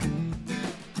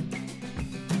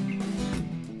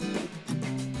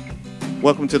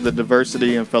Welcome to the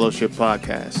Diversity and Fellowship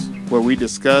Podcast, where we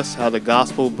discuss how the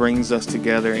gospel brings us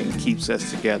together and keeps us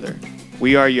together.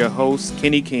 We are your hosts,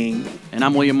 Kenny King. And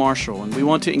I'm William Marshall, and we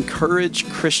want to encourage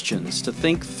Christians to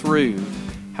think through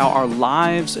how our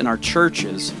lives and our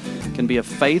churches can be a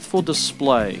faithful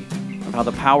display of how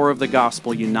the power of the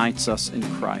gospel unites us in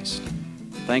Christ.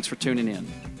 Thanks for tuning in.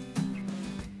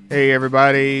 Hey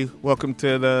everybody, welcome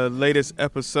to the latest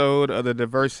episode of the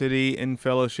Diversity and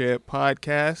Fellowship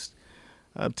Podcast.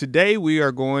 Today we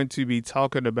are going to be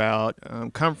talking about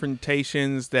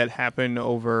confrontations that happen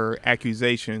over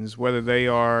accusations, whether they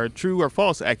are true or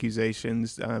false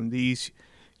accusations. These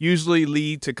usually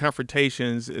lead to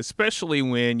confrontations, especially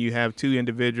when you have two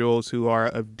individuals who are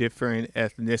of different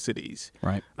ethnicities.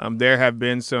 Right. There have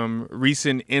been some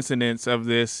recent incidents of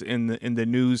this in the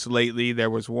news lately. There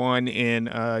was one in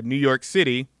New York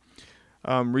City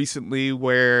recently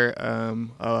where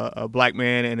a black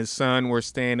man and his son were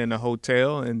staying in a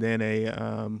hotel, and then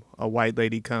a white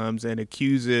lady comes and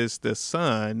accuses the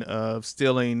son of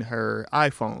stealing her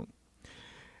iPhone.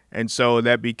 And so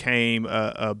that became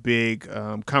a big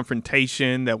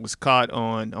confrontation that was caught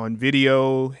on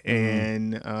video,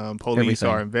 and police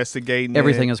are investigating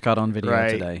Everything it. is caught on video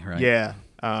today, right? Yeah.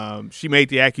 She made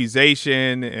the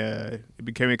accusation. It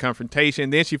became a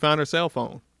confrontation. Then she found her cell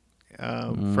phone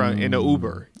in the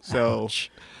Uber. So,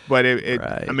 Ouch. but Right.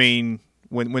 I mean,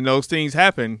 when those things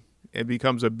happen, it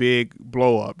becomes a big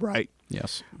blow up, right?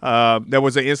 Yes. There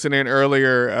was an incident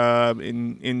earlier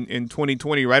in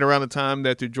 2020, right around the time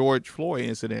that the George Floyd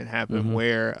incident happened,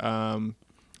 where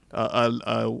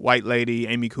a white lady,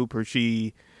 Amy Cooper,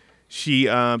 she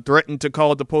threatened to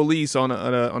call the police on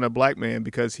a black man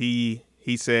because he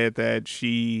said that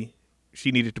she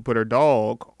needed to put her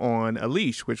dog on a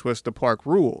leash, which was the park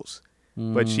rules.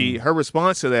 But her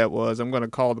response to that was, "I'm going to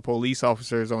call the police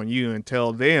officers on you and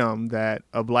tell them that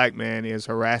a black man is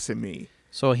harassing me."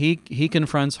 So he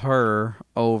confronts her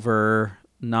over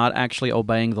not actually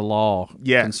obeying the law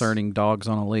concerning dogs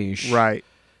on a leash. Right.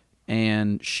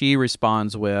 And she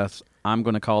responds with, "I'm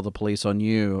going to call the police on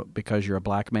you because you're a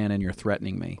black man and you're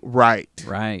threatening me." Right.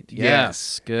 Right.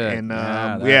 Yes. Good. And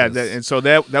That so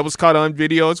that was caught on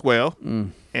video as well.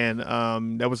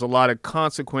 And there was a lot of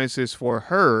consequences for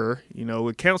her,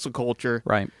 with cancel culture.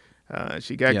 Right.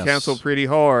 She got Yes. canceled pretty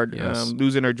hard, Yes.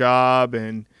 losing her job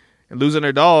and losing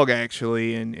her dog,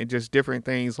 actually, and just different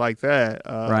things like that.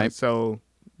 Right. So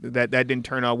that didn't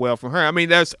turn out well for her. I mean,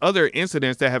 there's other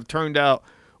incidents that have turned out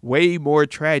way more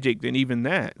tragic than even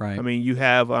that. Right. I mean, you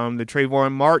have the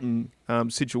Trayvon Martin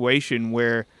situation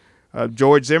where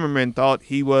George Zimmerman thought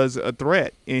he was a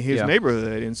threat in his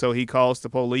neighborhood, and so he calls the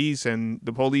police, and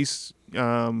the police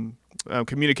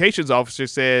communications officer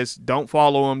says, "Don't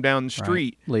follow him down the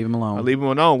street. Right. Leave him alone." Leave him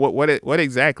alone." What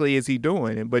exactly is he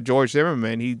doing? But George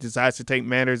Zimmerman, he decides to take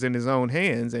matters in his own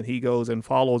hands, and he goes and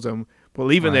follows him,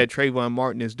 believing that Trayvon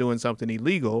Martin is doing something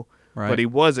illegal. Right. But he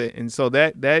wasn't. And so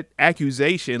that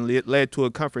accusation led to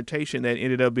a confrontation that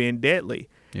ended up being deadly.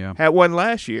 Yeah. Had one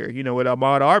last year, with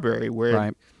Ahmaud Arbery,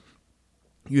 where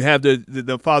you have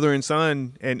the father and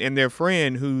son and their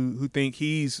friend who think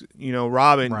he's,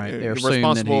 robbing,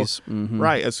 responsible.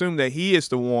 Assume that he is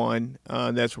the one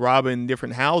that's robbing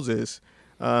different houses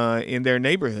in their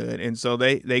neighborhood. And so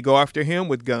they go after him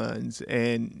with guns.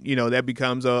 And, that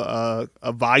becomes a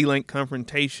violent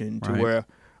confrontation to where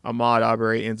Ahmaud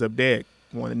Arbery ends up dead.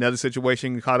 Another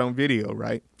situation caught on video,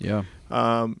 right? Yeah.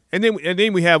 And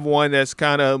then we have one that's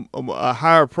kind of a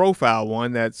higher profile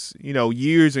one that's,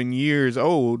 years and years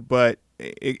old, but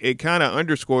it kind of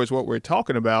underscores what we're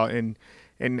talking about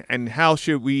and how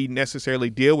should we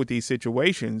necessarily deal with these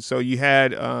situations. So you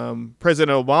had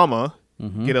President Obama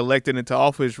get elected into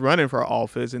office, running for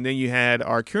office, and then you had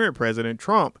our current president,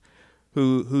 Trump,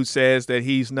 who says that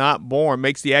he's not born,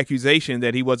 makes the accusation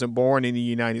that he wasn't born in the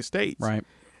United States. Right.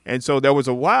 And so there was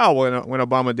a while when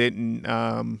Obama didn't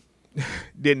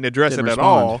address it at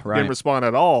all, didn't respond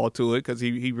at all to it because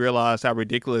he realized how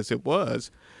ridiculous it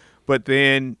was. But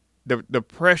then the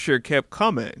pressure kept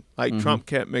coming. Like Trump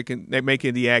kept making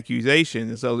the accusation.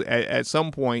 And so at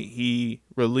some point he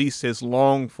released his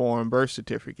long form birth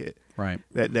certificate. Right.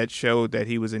 That showed that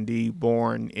he was indeed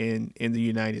born in the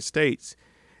United States.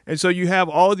 And so you have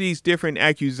all these different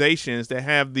accusations that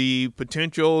have the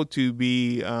potential to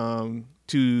be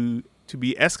to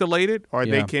be escalated, or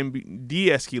they can be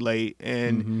de-escalate,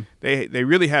 and they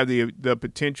really have the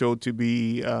potential to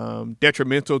be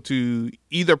detrimental to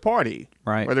either party,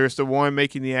 right? Whether it's the one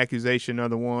making the accusation or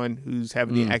the one who's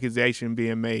having the accusation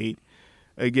being made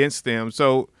against them.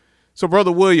 So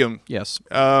Brother William, yes,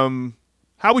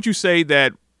 how would you say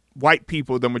that white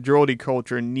people, the majority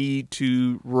culture, need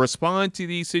to respond to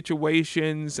these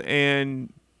situations,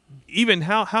 and even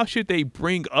how should they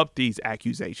bring up these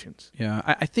accusations? Yeah,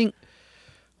 I think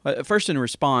first in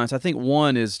response, I think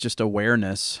one is just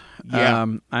awareness. Yeah.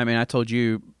 I mean, I told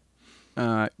you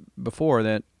before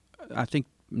that I think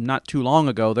not too long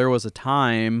ago there was a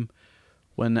time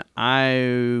when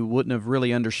I wouldn't have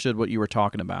really understood what you were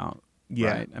talking about.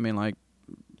 Yeah. Right? I mean, like,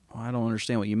 I don't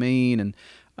understand what you mean,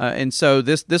 and so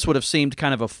this would have seemed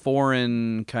kind of a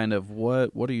foreign kind of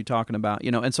what are you talking about,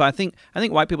 you know? And so I think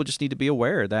white people just need to be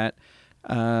aware that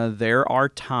there are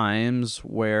times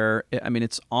where, I mean,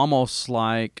 it's almost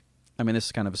like, I mean, this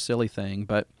is kind of a silly thing,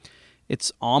 but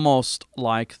it's almost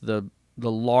like the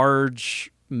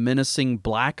large menacing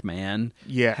black man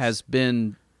Yes.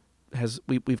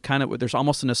 we've kind of, there's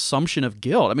almost an assumption of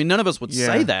guilt. I mean, none of us would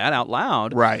say that out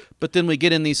loud. Right. But then we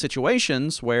get in these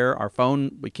situations where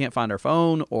we can't find our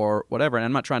phone or whatever. And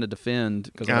I'm not trying to defend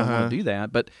because I don't want to do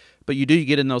that. But you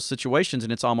get in those situations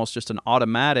and it's almost just an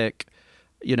automatic,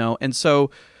 you know. And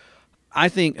so I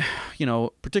think, you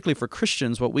know, particularly for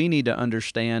Christians, what we need to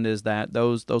understand is that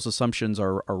those assumptions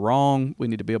are wrong. We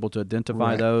need to be able to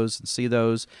identify those and see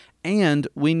those. And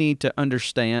we need to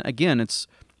understand, again, and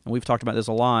we've talked about this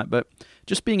a lot, but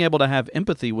just being able to have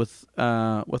empathy with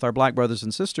our black brothers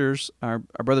and sisters, our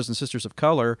brothers and sisters of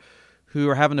color, who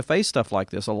are having to face stuff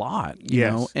like this a lot. You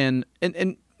know? And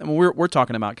we're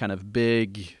talking about kind of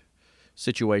big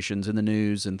situations in the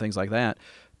news and things like that,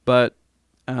 but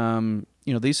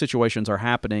you know, these situations are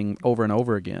happening over and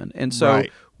over again, and so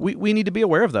we need to be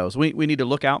aware of those. We need to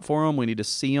look out for them. We need to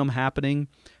see them happening.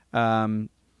 I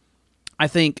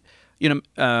think. You know,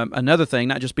 another thing,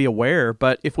 not just be aware,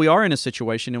 but if we are in a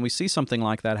situation and we see something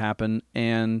like that happen,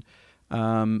 and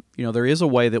you know, there is a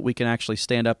way that we can actually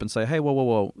stand up and say, "Hey,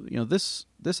 whoa, you know, this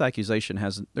accusation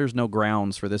there's no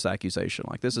grounds for this accusation.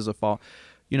 Like, this is a fault."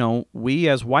 You know, we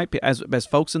as white people, as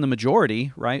folks in the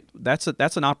majority, right? That's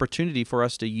an opportunity for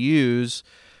us to use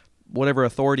whatever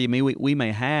authority we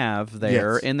may have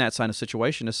there in that kind of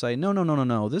situation to say,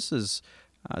 no, this is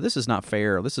not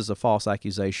fair. This is a false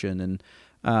accusation,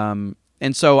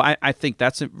 and so I think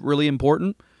that's really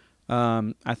important.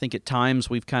 I think at times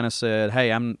we've kind of said,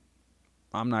 "Hey, I'm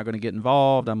not going to get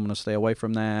involved. I'm going to stay away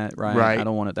from that." Right? I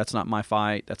don't want it. That's not my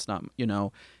fight. That's not, you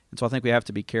know. And so I think we have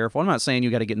to be careful. I'm not saying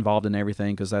you got to get involved in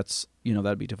everything because that's, you know,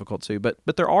 that'd be difficult too. But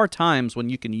there are times when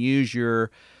you can use your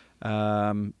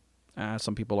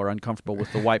some people are uncomfortable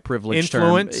with the white privilege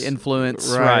influence,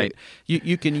 right?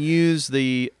 You can use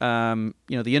the you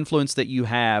know, the influence that you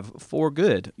have for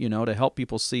good, you know, to help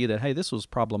people see that, hey, this was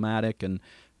problematic and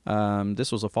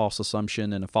this was a false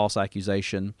assumption and a false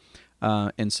accusation,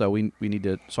 and so we need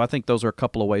to. So I think those are a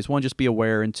couple of ways. One, just be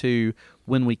aware, and two,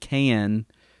 when we can,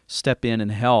 step in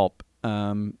and help.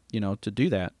 You know, to do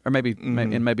that, or maybe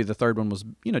the third one was,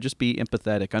 you know, just be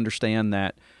empathetic, understand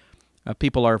that.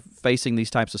 People are facing these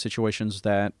types of situations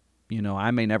that, you know, I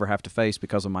may never have to face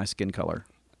because of my skin color.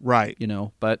 Right. You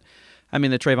know, but I mean,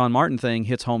 the Trayvon Martin thing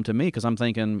hits home to me because I'm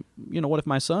thinking, you know, what if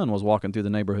my son was walking through the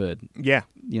neighborhood? Yeah.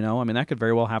 You know, I mean, that could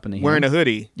very well happen to him. Wearing a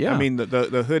hoodie. Yeah. I mean,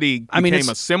 the hoodie became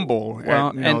a symbol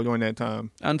during that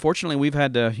time. Unfortunately, we've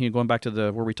had to, you know, going back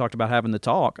to where we talked about having the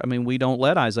talk, I mean, we don't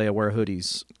let Isaiah wear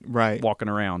hoodies walking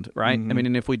around, right? Mm-hmm. I mean,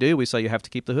 and if we do, we say you have to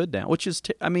keep the hood down, which is,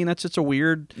 I mean, that's just a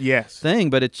weird thing,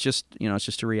 but it's just, you know, it's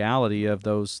just a reality of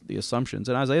the assumptions.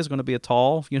 And Isaiah's going to be he's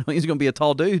going to be a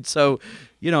tall dude. So,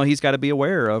 you know, he's got to be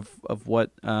aware of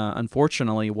what,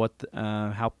 unfortunately,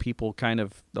 how people kind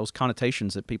of, those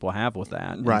connotations that people have with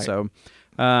that. Right. And so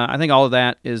I think all of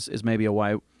that is maybe a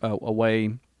way. I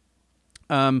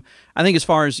think as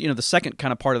far as, you know, the second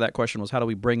kind of part of that question was, how do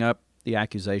we bring up the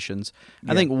accusations?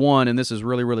 I think one, and this is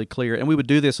really, really clear, and we would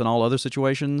do this in all other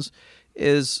situations,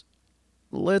 is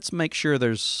let's make sure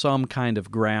there's some kind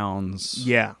of grounds.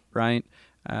 Yeah. Right?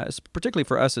 Particularly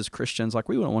for us as Christians, like,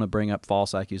 we don't want to bring up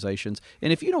false accusations.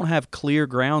 And if you don't have clear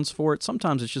grounds for it,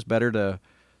 sometimes it's just better to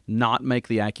not make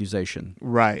the accusation.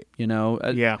 Right. You know?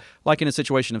 Like in a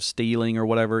situation of stealing or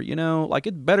whatever, you know, like,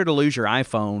 it's better to lose your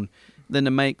iPhone than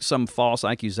to make some false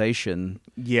accusation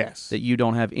that you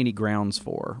don't have any grounds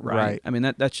for, right? I mean,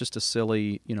 that's just a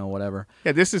silly, you know, whatever.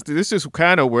 Yeah, this is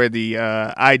kind of where the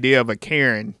idea of a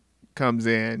Karen comes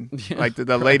in, like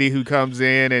the lady who comes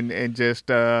in and just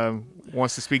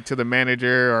wants to speak to the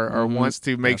manager or wants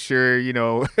to make sure, you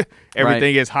know,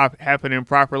 everything is happening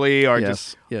properly, or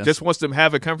just wants to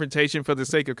have a confrontation for the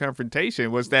sake of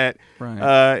confrontation. Was that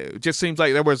just seems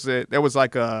like there was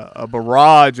like a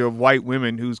barrage of white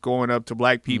women who's going up to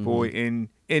black people in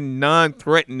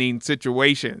non-threatening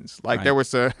situations. Like there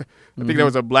was I think there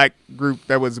was a black group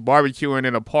that was barbecuing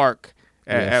in a park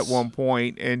at one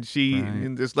point, and Right.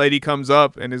 and this lady comes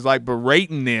up and is like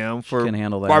berating them for can't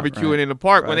handle that, barbecuing right. in the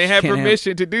park when Right. they She had can't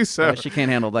permission to do so. Right, she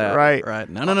can't handle that. Right. Right.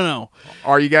 No.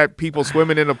 Or you got people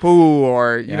swimming in a pool,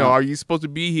 or you Yeah. know, are you supposed to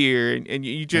be here? And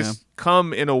you just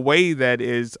come in a way that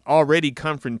is already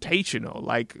confrontational.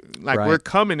 Like Right. we're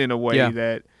coming in a way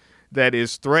Yeah. that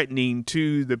is threatening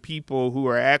to the people who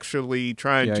are actually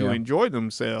trying Yeah, to yeah. enjoy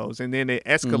themselves, and then it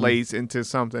escalates into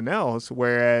something else.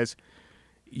 Whereas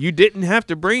you didn't have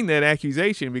to bring that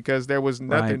accusation because there was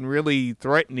nothing really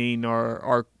threatening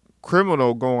or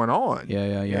criminal going on.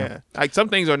 Yeah. Like some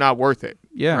things are not worth it.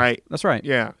 Yeah. Right. That's right.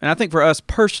 Yeah. And I think for us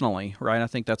personally, right, I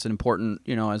think that's an important,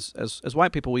 as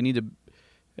white people, we need to,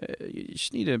 you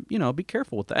just need to, be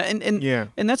careful with that. And Yeah.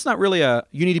 and that's not really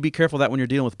you need to be careful of that when you're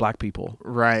dealing with black people.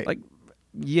 Right. Like,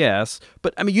 yes,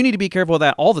 but I mean, you need to be careful of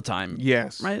that all the time.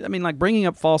 Yes. Right. I mean, like bringing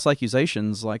up false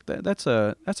accusations, like that's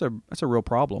a real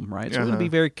problem, right? So we're gonna be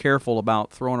very careful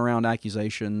about throwing around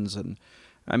accusations, and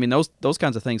I mean those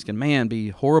kinds of things can be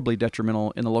horribly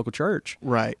detrimental in the local church.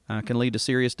 Right. Can lead to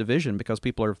serious division because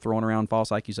people are throwing around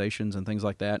false accusations and things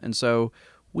like that. And so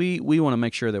we want to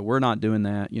make sure that we're not doing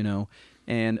that,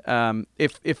 And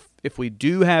if we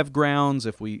do have grounds,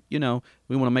 if we want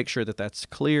to make sure that that's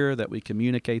clear, that we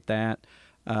communicate that.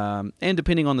 And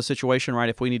depending on the situation, right,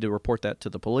 if we need to report that to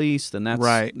the police, then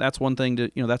that's one thing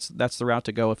to, that's the route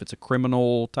to go. If it's a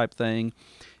criminal type thing,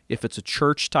 if it's a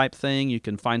church type thing, you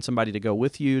can find somebody to go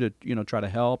with you to, try to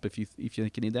help if you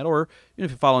think you need that. Or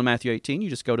if you follow in Matthew 18, you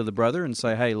just go to the brother and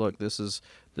say, hey, look, this is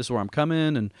where I'm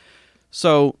coming. And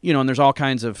so, and there's all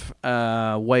kinds of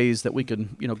ways that we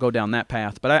could, go down that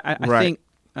path. But I think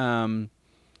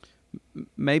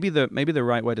maybe the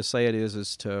right way to say it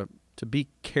is to be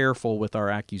careful with our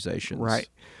accusations. Right.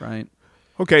 Right.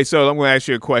 Okay, so I'm going to ask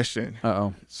you a question.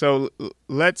 Uh-oh. So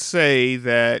let's say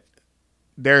that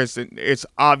it's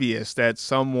obvious that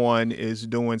someone is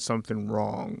doing something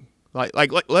wrong.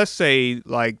 Like let's say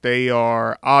like they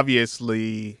are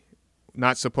obviously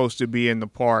not supposed to be in the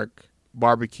park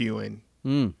barbecuing.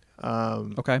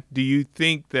 Okay. Do you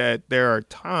think that there are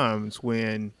times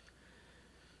when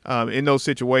in those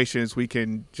situations we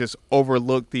can just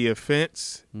overlook the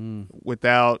offense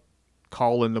without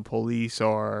calling the police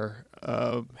or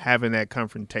having that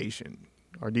confrontation?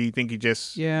 Or do you think you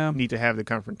just need to have the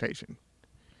confrontation?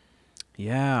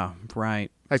 Yeah,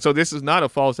 right. Like, so this is not a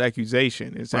false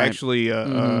accusation. It's actually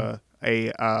a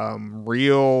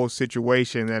real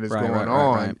situation that is going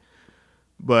on. Right.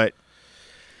 But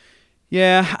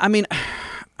yeah, I mean,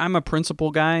 I'm a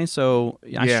principle guy, so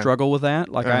I struggle with that.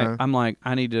 Like I'm like,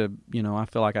 I need to, I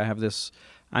feel like I have this.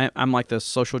 I'm like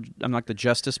the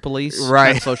justice police,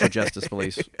 right? Not social justice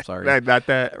police. Sorry, not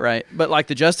that, right? But like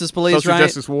the justice police, social right?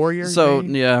 justice warrior. So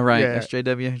yeah, right. Yeah.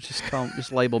 SJW,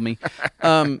 just label me.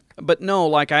 But no,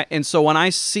 like and so when I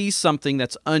see something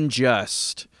that's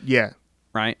unjust,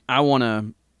 right, I want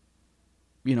to,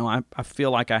 I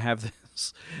feel like I have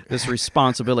this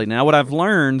responsibility. Now, what I've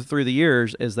learned through the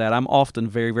years is that I'm often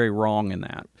very, very wrong in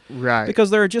that, right? Because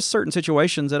there are just certain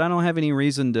situations that I don't have any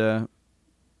reason to.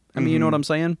 I mean, you know what I'm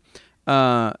saying?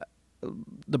 The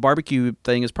barbecue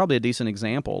thing is probably a decent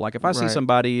example. Like if I see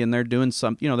somebody and they're doing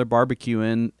something, they're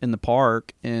barbecuing in the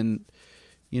park and,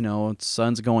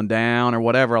 sun's going down or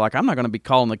whatever, like I'm not going to be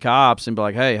calling the cops and be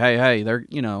like, hey, they're,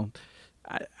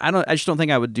 I just don't think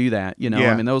I would do that.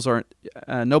 I mean, those aren't,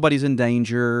 nobody's in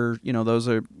danger. Those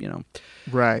are,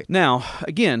 Right. Now,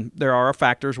 again, there are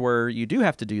factors where you do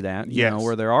have to do that. You know,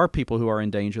 where there are people who are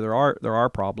in danger. There are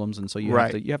problems, and so you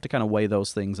have to kind of weigh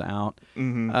those things out.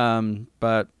 Mm-hmm.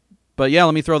 But yeah,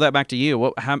 let me throw that back to you.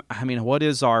 What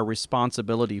is our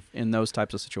responsibility in those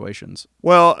types of situations?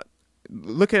 Well,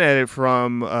 looking at it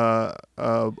from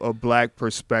a black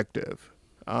perspective,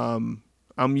 I'm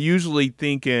usually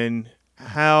thinking,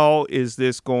 how is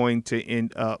this going to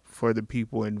end up for the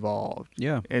people involved?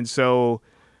 Yeah. And so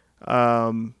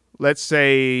let's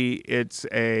say it's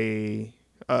a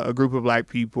group of black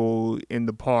people in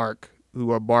the park who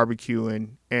are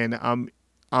barbecuing, and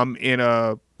I'm in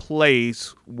a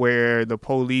place where the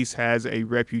police has a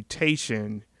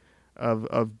reputation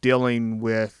of dealing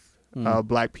with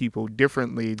black people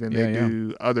differently than they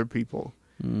do other people.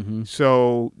 Mm-hmm.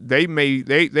 So they may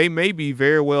be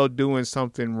very well doing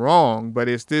something wrong, but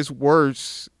is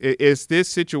this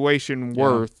situation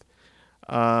worth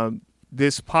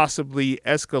this possibly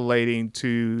escalating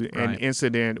to an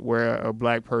incident where a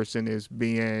black person is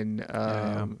being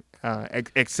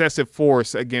excessive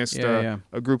force against a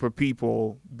group of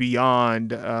people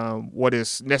beyond what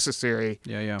is necessary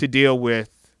to deal with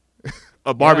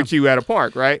a barbecue at a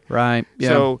park, right? Right. Yeah.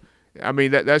 So, I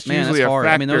mean, that's usually that's a hard.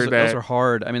 factor. I mean, those are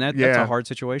hard. I mean, that's a hard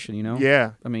situation,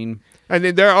 Yeah. I mean, And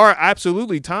then there are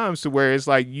absolutely times to where it's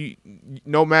like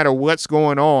no matter what's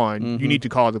going on, you need to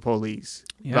call the police.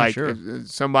 Yeah, like sure.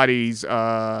 if somebody's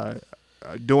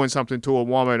doing something to a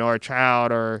woman or a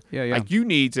child, or like you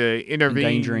need to intervene.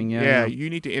 Endangering, You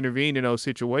need to intervene in those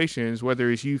situations, whether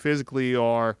it's you physically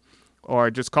or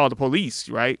just call the police,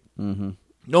 right? Mm-hmm.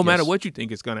 No matter what you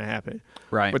think is going to happen.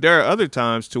 Right. But there are other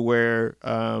times to where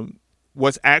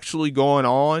what's actually going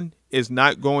on is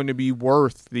not going to be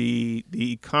worth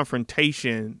the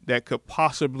confrontation that could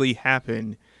possibly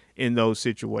happen in those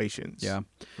situations. Yeah.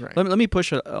 Right. Let me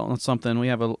push on something. We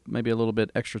have maybe a little bit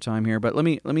extra time here, but let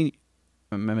me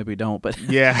maybe we don't, but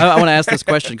yeah. I want to ask this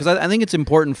question because I think it's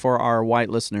important for our white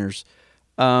listeners.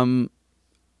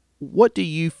 What do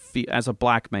you feel as a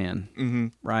black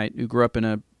man, right, who grew up in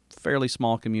a fairly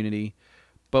small community,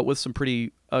 but with some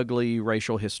pretty ugly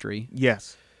racial history?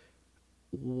 Yes.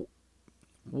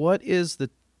 What is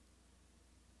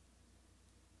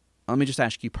let me just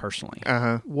ask you personally.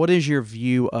 Uh-huh. What is your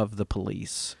view of the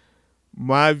police?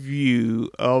 My view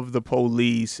of the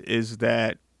police is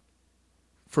that,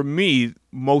 for me,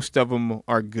 most of them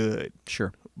are good.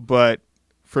 Sure. But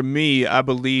for me, I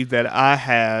believe that I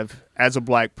have, as a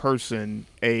black person,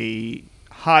 a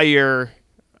higher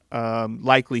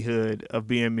likelihood of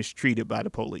being mistreated by the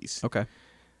police. Okay.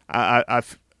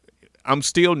 I'm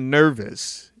still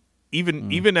nervous,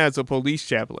 even as a police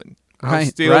chaplain. I'm Right,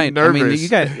 still right.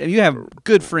 nervous. I mean, you have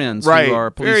good friends right, who are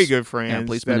police, very good friends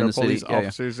policemen that in are the city. police Yeah,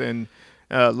 officers, and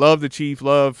love the chief.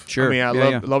 Love, Sure. I mean, I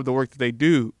Yeah, love the work that they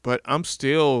do. But I'm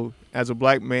still, as a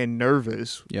black man,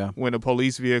 nervous when a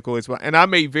police vehicle is, and I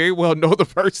may very well know the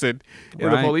person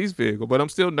in the police vehicle, but I'm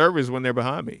still nervous when they're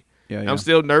behind me. Yeah. I'm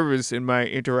still nervous in my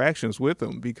interactions with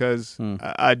them because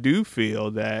I do feel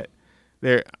that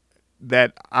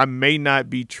that I may not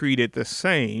be treated the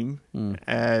same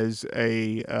as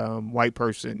a white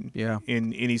person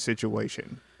in any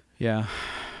situation. Yeah.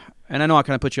 And I know I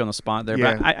kind of put you on the spot there,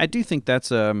 but I do think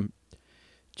that's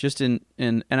just in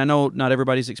and I know not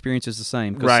everybody's experience is the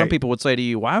same, because some people would say to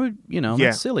you, why would,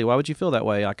 that's silly. Why would you feel that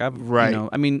way? Like I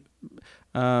mean,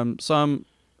 some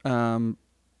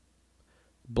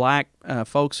black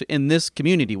folks in this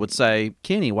community would say,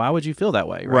 Kenny, why would you feel that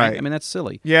way? Right. I mean, that's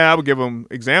silly. Yeah, I would give them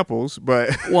examples, but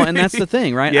well, and that's the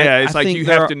thing, right? It's like you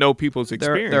have to know people's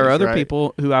experience. There are other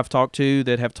people who I've talked to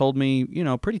that have told me,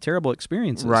 pretty terrible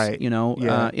experiences,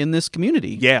 in this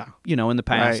community. Yeah. In the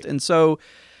past. Right. And so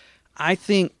I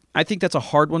think that's a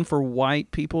hard one for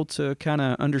white people to kind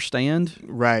of understand.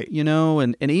 Right.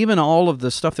 And even all of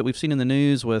the stuff that we've seen in the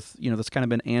news with, that's kind of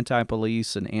been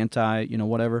anti-police and anti,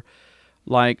 whatever.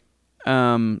 Like,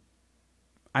 I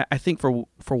think for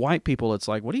white people, it's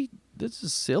like, this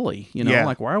is silly,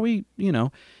 like, why are we,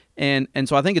 and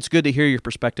so I think it's good to hear your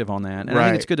perspective on that. And I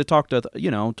think it's good to talk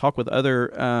with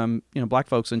other, black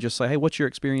folks and just say, hey, what's your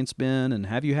experience been? And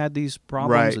have you had these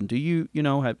problems? Right. And do you,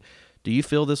 do you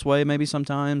feel this way maybe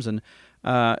sometimes? And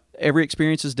every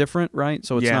experience is different, right?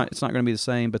 So it's not going to be the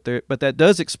same. But that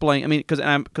does explain. I mean,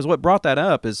 because what brought that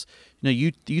up is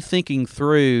you thinking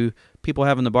through people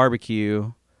having the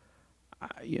barbecue.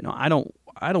 I don't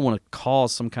want to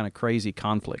cause some kind of crazy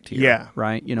conflict here. Yeah.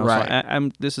 Right. Right. So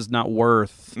this is not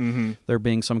worth there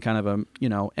being some kind of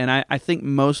and I think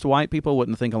most white people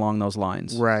wouldn't think along those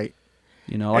lines. Right.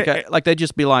 Like they'd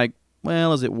just be like,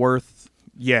 well, is it worth?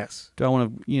 Yes. Do I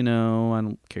want to, I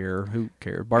don't care. Who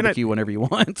cares? Barbecue whenever you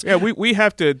want. Yeah, we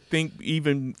have to think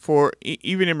even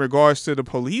in regards to the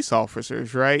police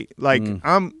officers, right? Like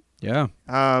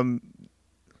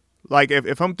like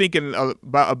if I'm thinking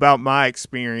about my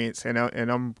experience and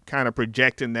I'm kind of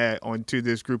projecting that onto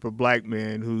this group of black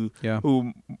men who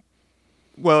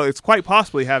well, it's quite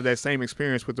possibly have that same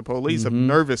experience with the police of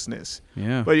nervousness.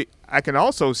 Yeah. But I can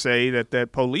also say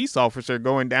that police officer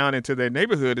going down into their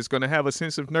neighborhood is going to have a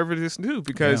sense of nervousness too,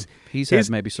 because he's had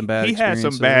maybe some bad experiences. He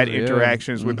had some bad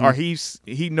interactions with, or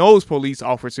he knows police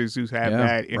officers who have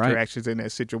bad interactions in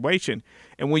that situation.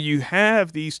 And when you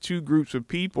have these two groups of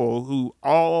people who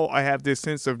all have this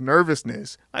sense of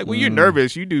nervousness, like when you're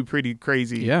nervous, you do pretty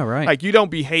crazy. Yeah, right. Like you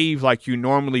don't behave like you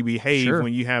normally behave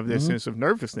when you have this sense of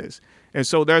nervousness. And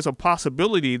so there's a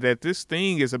possibility that this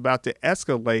thing is about to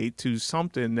escalate to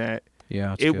something that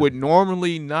would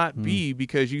normally not be,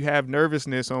 because you have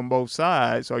nervousness on both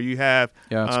sides, or you have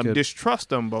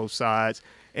distrust on both sides,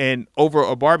 and over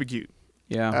a barbecue.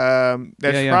 Yeah.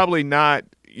 That's probably not,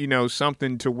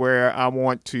 something to where I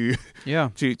want to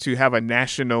to have a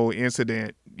national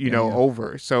incident,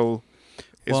 over. So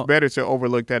it's better to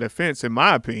overlook that offense, in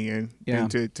my opinion, than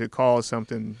to cause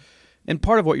something. And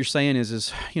part of what you're saying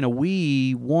is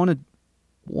we want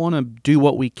to do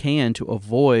what we can to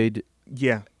avoid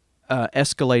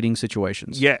escalating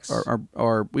situations. Yes.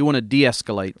 Or we want to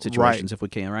de-escalate situations Right. if we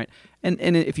can, right?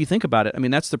 And if you think about it, I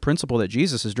mean, that's the principle that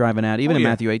Jesus is driving at, even in yeah.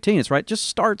 Matthew 18. It's right. Just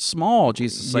start small,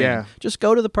 Jesus is saying. Yeah. Just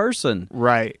go to the person.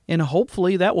 Right. And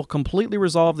hopefully that will completely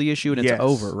resolve the issue and it's Yes.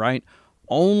 over, right?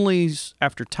 Only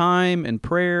after time and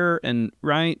prayer and,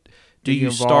 right, do you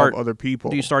involve start other people?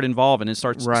 Do you start involving? It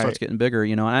starts Right. getting bigger,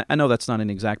 you know. And I know that's not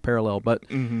an exact parallel, but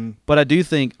Mm-hmm. but I do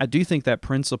think that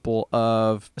principle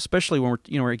of, especially when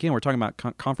we're talking about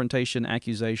confrontation,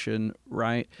 accusation,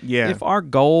 right? Yeah. If our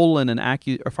goal in an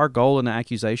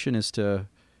accusation is to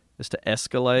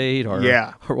escalate or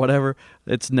Yeah. or whatever,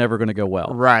 it's never going to go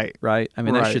well. Right. Right? I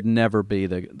mean, that Right. should never be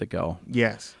the goal.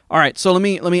 Yes. All right, so let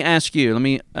me ask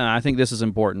you. I think this is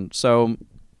important. So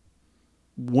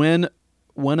when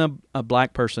a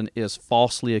black person is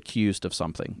falsely accused of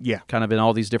something, Yeah. kind of in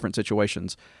all these different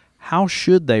situations, how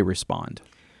should they respond?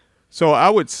 So I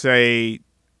would say,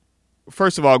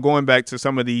 first of all, going back to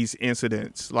some of these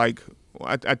incidents, like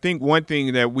I think one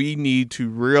thing that we need to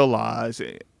realize,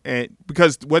 and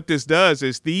because what this does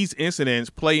is these incidents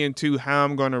play into how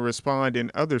I'm going to respond in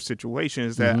other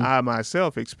situations that Mhm. I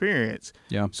myself experience.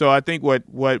 Yeah. So I think what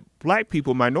black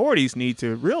people, minorities need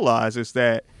to realize is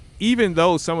that even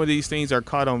though some of these things are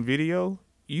caught on video,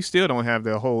 you still don't have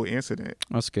the whole incident.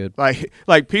 That's good.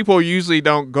 Like people usually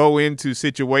don't go into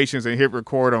situations and hit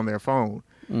record on their phone.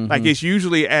 Like it's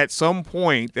usually at some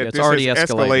point that it's this already has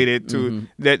escalated to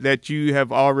that you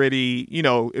have already,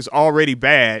 it's already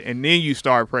bad, and then you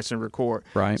start pressing record.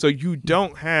 Right. So you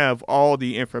don't have all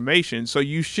the information. So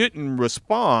you shouldn't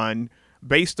respond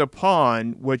based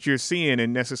upon what you're seeing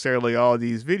in necessarily all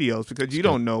these videos, because you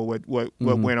don't know what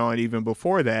went on even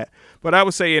before that. But I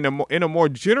would say in a more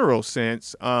general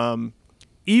sense,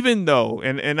 even though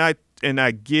and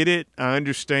I get it, I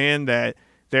understand that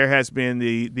there has been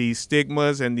the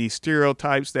stigmas and the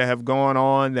stereotypes that have gone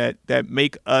on that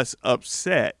make us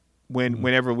upset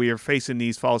whenever we are facing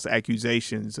these false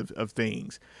accusations of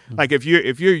things. Like if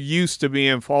you're used to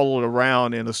being followed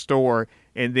around in a store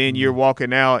and then you're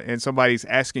walking out and somebody's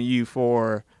asking you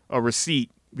for a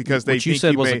receipt because they Which you think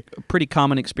said you was may, a pretty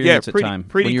common experience pretty, at time.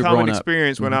 pretty when you were common growing up.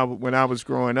 experience when I was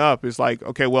growing up. It's like,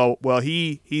 okay, well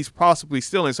he's possibly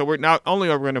stealing, so we're not only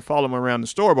are we going to follow him around the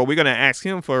store, but we're going to ask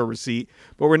him for a receipt,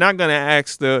 but we're not going to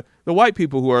ask the white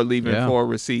people who are leaving for a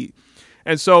receipt.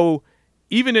 And so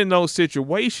even in those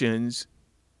situations,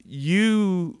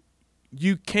 you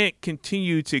can't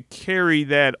continue to carry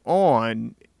that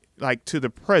on like to the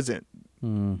present.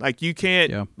 Like you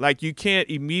can't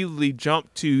immediately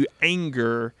jump to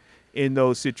anger in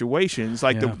those situations.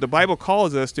 Like the Bible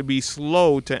calls us to be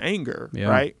slow to anger,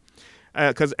 right?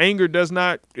 Because anger it's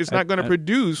not going to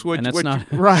produce the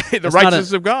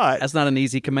righteousness of God. That's not an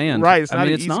easy command, right? It's not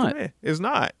an it's easy not. command. It's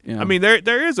not. Yeah. I mean,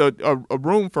 there is a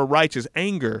room for righteous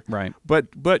anger, right?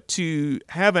 But to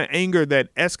have an anger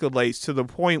that escalates to the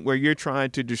point where you're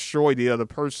trying to destroy the other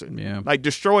person, like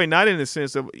destroy not in the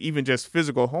sense of even just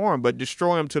physical harm, but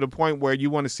destroy them to the point where you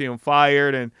want to see them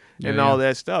fired and all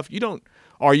that stuff. You don't.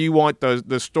 Or you want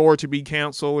the store to be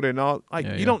canceled and all.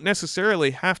 You don't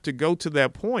necessarily have to go to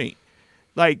that point.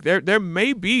 Like there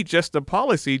may be just a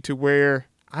policy to where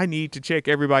I need to check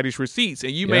everybody's receipts,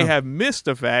 and you may have missed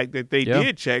the fact that they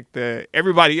did check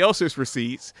everybody else's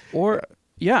receipts. Or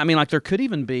I mean, like there could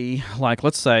even be like,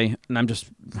 let's say, and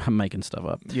I'm making stuff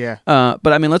up. Yeah.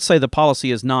 But I mean, let's say the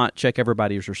policy is not check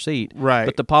everybody's receipt, right?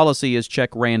 But the policy is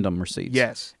check random receipts.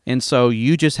 Yes. And so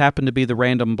you just happen to be the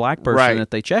random black person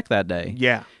that they check that day.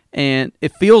 Yeah. And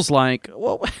it feels like,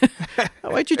 well,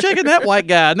 wait, you checking that white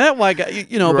guy and that white guy,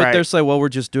 but they're saying, well, we're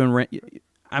just doing,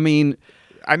 I mean.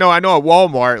 I know at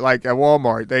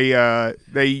Walmart,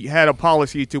 they had a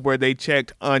policy to where they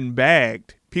checked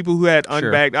unbagged. People who had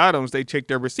unbagged items, they checked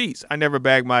their receipts. I never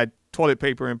bagged my toilet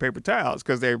paper and paper towels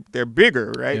because they're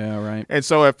bigger, right? Yeah, right. And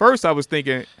so at first I was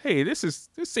thinking, hey, this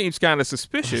seems kind of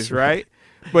suspicious, right?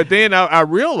 But then I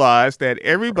realized that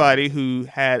everybody who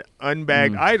had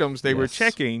unbagged items, they were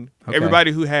checking. Okay.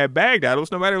 Everybody who had bagged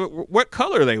items, no matter what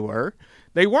color they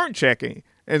weren't checking.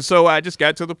 And so I just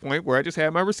got to the point where I just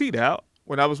had my receipt out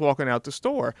when I was walking out the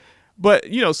store. But,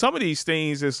 some of these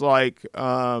things is like,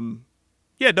 don't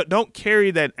carry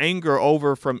that anger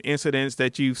over from incidents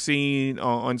that you've seen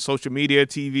on social media,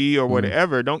 TV, or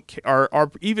whatever.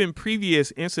 Or even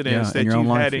previous incidents that you've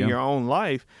had in your own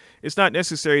life. It's not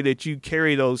necessary that you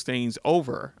carry those things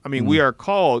over. I mean, we are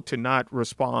called to not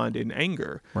respond in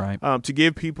anger, right? To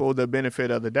give people the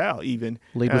benefit of the doubt, even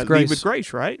lead with grace. Lead with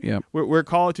grace, right? Yeah, we're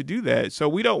called to do that. So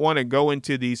we don't want to go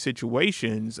into these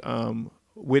situations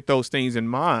with those things in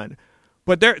mind.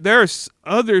 But there's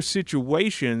other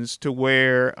situations to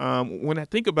where when I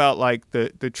think about like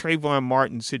the Trayvon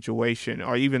Martin situation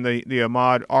or even the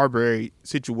Ahmaud Arbery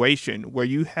situation where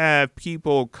you have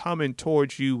people coming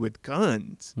towards you with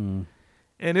guns.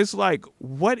 And it's like,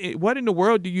 what in the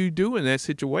world do you do in that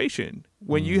situation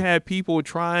when you have people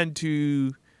trying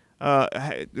to,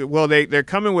 they're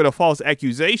coming with a false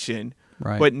accusation,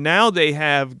 Right. but now they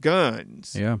have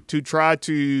guns to try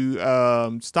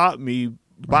to stop me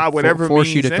by whatever Force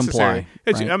means you to necessary.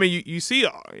 comply. Right. I mean, you see,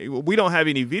 we don't have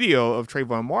any video of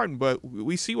Trayvon Martin, but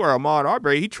we see where Ahmaud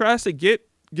Arbery, he tries to get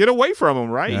away from him,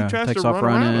 right? Yeah, He tries takes to off run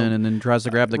around running him. and then tries to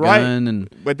grab the Right. gun,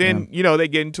 But then they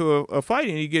get into a fight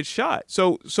and he gets shot.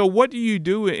 So what do you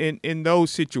do in those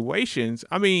situations?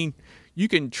 I mean, you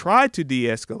can try to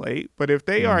de-escalate, but if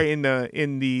they are in the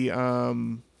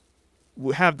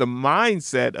have the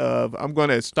mindset of I'm going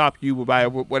to stop you by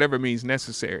whatever means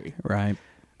necessary. right.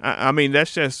 I mean,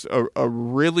 that's just a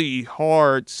really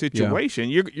hard situation.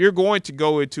 You're going to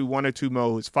go into one or two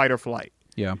modes, fight or flight.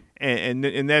 Yeah.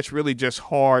 And that's really just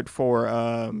hard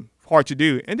to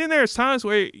do. And then there's times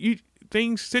where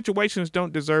situations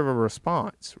don't deserve a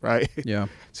response, right? Yeah.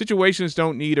 Situations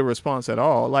don't need a response at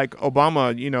all. Like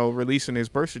Obama, releasing his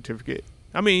birth certificate.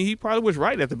 I mean, he probably was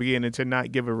right at the beginning to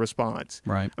not give a response.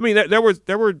 Right. I mean, there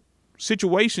were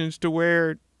situations to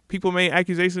where people made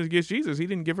accusations against Jesus. He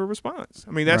didn't give a response.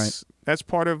 I mean, that's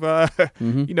part of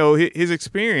his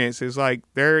experience is like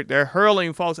they're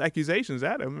hurling false accusations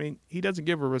at him. I mean, he doesn't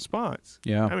give a response.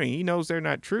 Yeah. I mean, he knows they're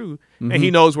not true, and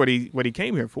he knows what he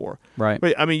came here for. Right.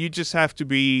 But I mean, you just have to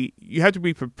be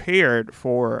prepared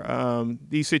for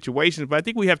these situations. But I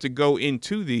think we have to go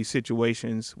into these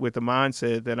situations with the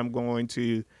mindset that I'm going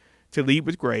to lead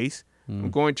with grace. I'm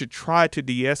going to try to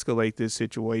de-escalate this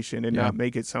situation and not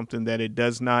make it something that it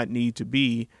does not need to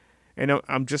be. And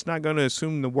I'm just not going to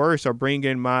assume the worst or bring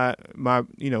in my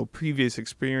previous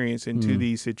experience into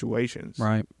these situations.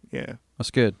 Right. Yeah.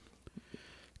 That's good.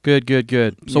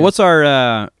 Good. So what's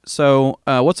our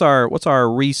what's our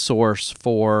resource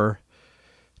for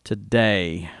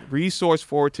today? Resource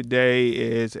for today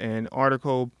is an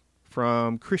article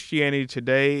from Christianity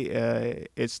Today.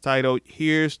 It's titled,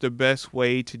 "Here's the Best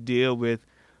Way to Deal with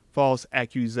False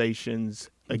Accusations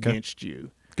Against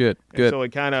You." Good. And so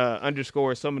it kind of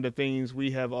underscores some of the things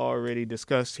we have already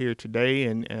discussed here today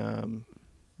and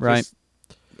just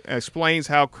explains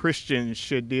how Christians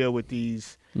should deal with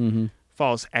these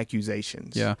false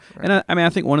accusations. Yeah. Right? And I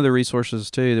think one of the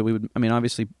resources too that we would,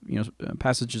 obviously,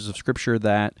 passages of Scripture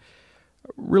that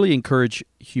really encourage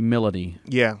humility.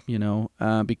 Yeah.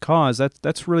 Because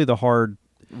that's really the hard.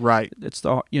 Right. It's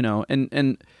the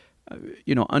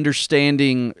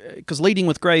understanding, because leading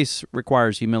with grace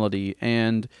requires humility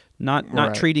and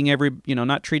not treating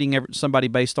somebody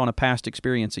based on a past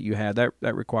experience that you had.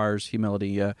 That requires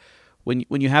humility. When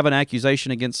you have an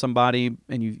accusation against somebody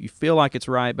and you feel like it's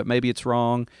right, but maybe it's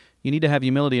wrong, you need to have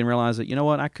humility and realize that,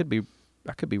 I could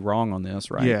be wrong on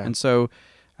this, right? Yeah. And so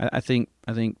I think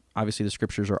obviously the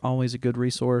Scriptures are always a good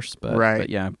resource, but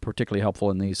yeah, particularly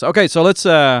helpful in these. Okay, so let's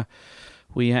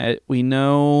we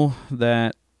know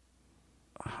that.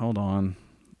 Hold on,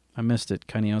 I missed it,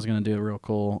 Kenny. I was going to do a real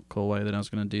cool way that I was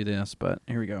going to do this, but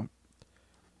here we go.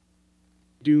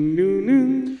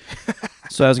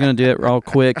 So I was going to do it real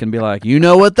quick and be like, you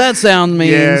know what that sound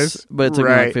means, yes, but it took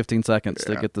me like 15 seconds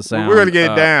to get the sound. We're going to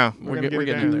get it down. We're getting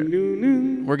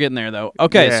there. We're getting there, though.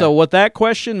 Okay, so what that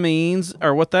question means,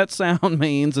 or what that sound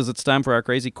means, is it's time for our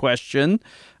crazy question.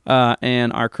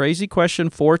 And our crazy question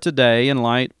for today, in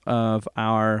light of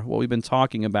what we've been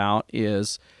talking about,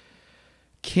 is,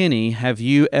 Kenny, have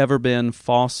you ever been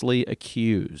falsely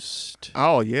accused?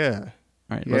 Oh, yeah.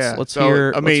 All right, let's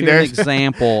hear an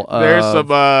example of...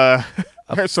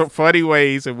 There's some funny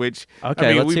ways in which.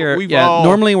 Okay, let's hear.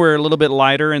 Normally we're a little bit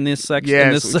lighter in this section. Yes,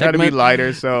 in this we segment. try to be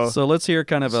lighter. So let's hear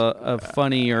kind of a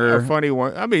funny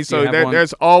one. I mean, so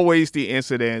there's always the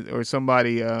incident or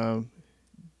somebody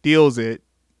deals it,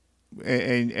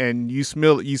 and you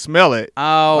smell it.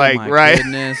 Oh, my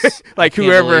goodness! Like I can't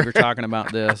whoever believe we're talking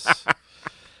about this.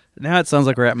 Now it sounds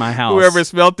like we're at my house. Whoever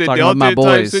smelt it, talking with my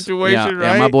boys. Type situation,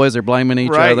 right? Yeah, my boys are blaming each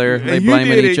other. They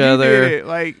blaming each other.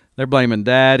 Like they're blaming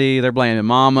daddy. They're blaming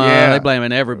mama. They're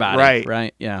blaming everybody.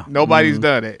 Right. Yeah. Nobody's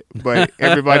done it, but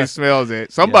everybody smells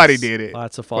it. Somebody did it.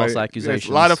 Lots of false accusations.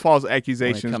 There's a lot of false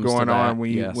accusations going on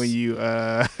when you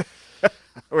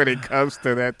when it comes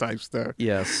to that type stuff.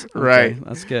 Yes. Okay. Right.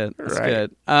 That's good. That's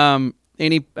good.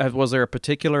 Was there a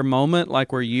particular moment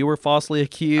like where you were falsely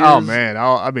accused? Oh man,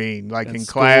 I mean, like in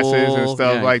school, classes and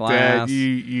stuff like that.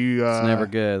 You it's never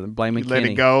good. Blaming Kenny.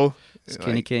 Let it go. It's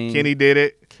Kenny like, King. Kenny did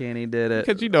it. Kenny did it.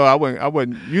 Because I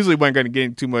wasn't going to get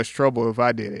in too much trouble if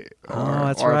I did it.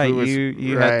 That's right.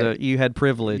 You had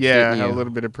privilege. Yeah, I didn't had you? a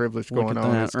little bit of privilege Look going at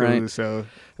on that, in school, right. so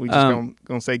we just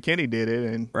gonna say Kenny did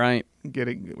it and Right.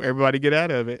 everybody get out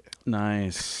of it.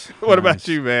 Nice. What about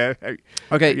you, man?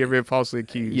 Okay. Have you ever been falsely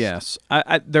accused? Yes.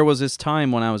 There was this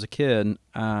time when I was a kid.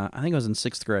 I think I was in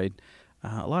 6th grade.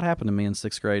 A lot happened to me in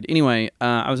 6th grade. Anyway,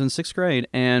 I was in 6th grade,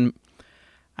 and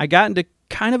I got into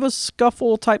kind of a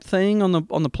scuffle type thing on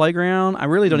the playground. I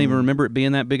really don't even remember it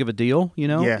being that big of a deal,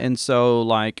 Yeah. And so,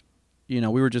 we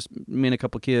were just me and a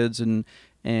couple kids, and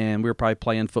we were probably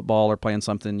playing football or playing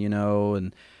something,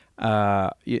 and I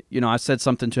said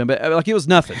something to him, but it was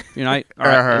nothing,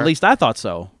 at least I thought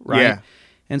so, right? Yeah.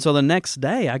 And so the next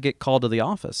day, I get called to the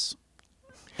office,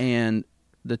 and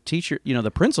the teacher, the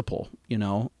principal,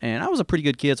 and I was a pretty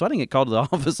good kid, so I didn't get called to the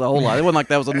office a whole lot. It wasn't like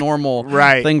that was a normal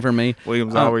Right. thing for me.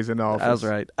 William's always in the office. That's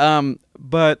right.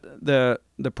 But the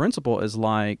principal is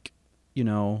like,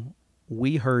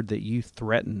 we heard that you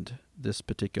threatened this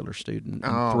particular student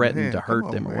and threatened to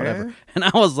hurt them or whatever. Man. And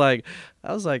I was like,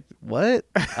 what?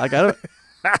 Like, I don't.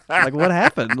 Like, what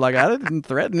happened? Like, I didn't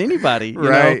threaten anybody, you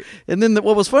Right. know? And then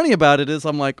what was funny about it is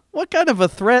I'm like, what kind of a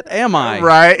threat am I?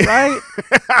 Right. Right?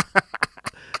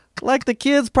 Like, the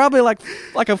kid's probably like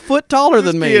a foot taller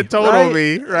than me. Kid told right? on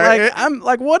me, right? Like, I'm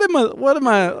like, what am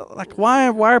I like, why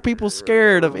are people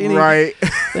scared of anything Right.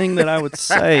 that I would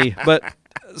say? But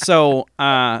so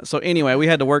anyway, we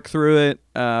had to work through it.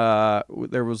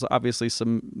 There was obviously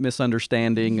some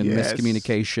misunderstanding and Yes.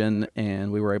 miscommunication,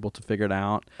 and we were able to figure it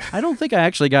out. I don't think I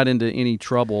actually got into any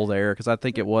trouble there because I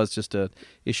think it was just a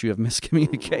issue of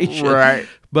miscommunication. Right.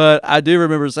 But I do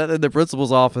remember sitting in the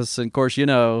principal's office, and of course,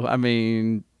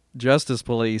 Justice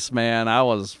Police, man, I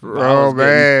was getting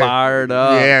man. fired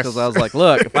up Yes. because I was like,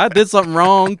 look, if I did something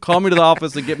wrong, call me to the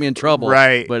office and get me in trouble.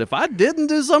 Right. But if I didn't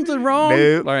do something wrong,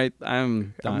 Nope. all right,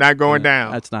 I'm not going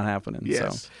down. That's not happening.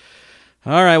 Yes.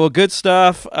 So, all right, well, good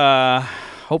stuff.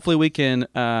 Hopefully we can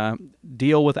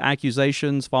deal with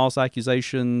accusations, false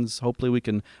accusations. Hopefully we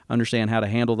can understand how to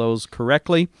handle those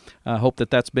correctly. Hope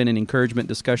that's been an encouragement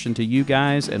discussion to you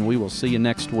guys, and we will see you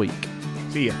next week.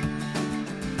 See ya.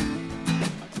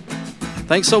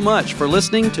 Thanks so much for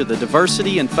listening to the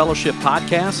Diversity and Fellowship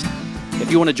Podcast.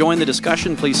 If you want to join the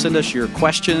discussion, please send us your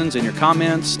questions and your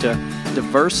comments to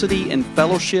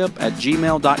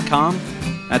diversityandfellowship@gmail.com.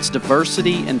 That's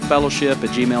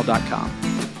diversityandfellowship@gmail.com.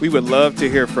 We would love to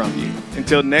hear from you.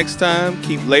 Until next time,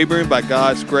 keep laboring by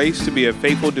God's grace to be a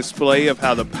faithful display of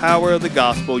how the power of the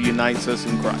gospel unites us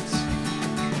in Christ.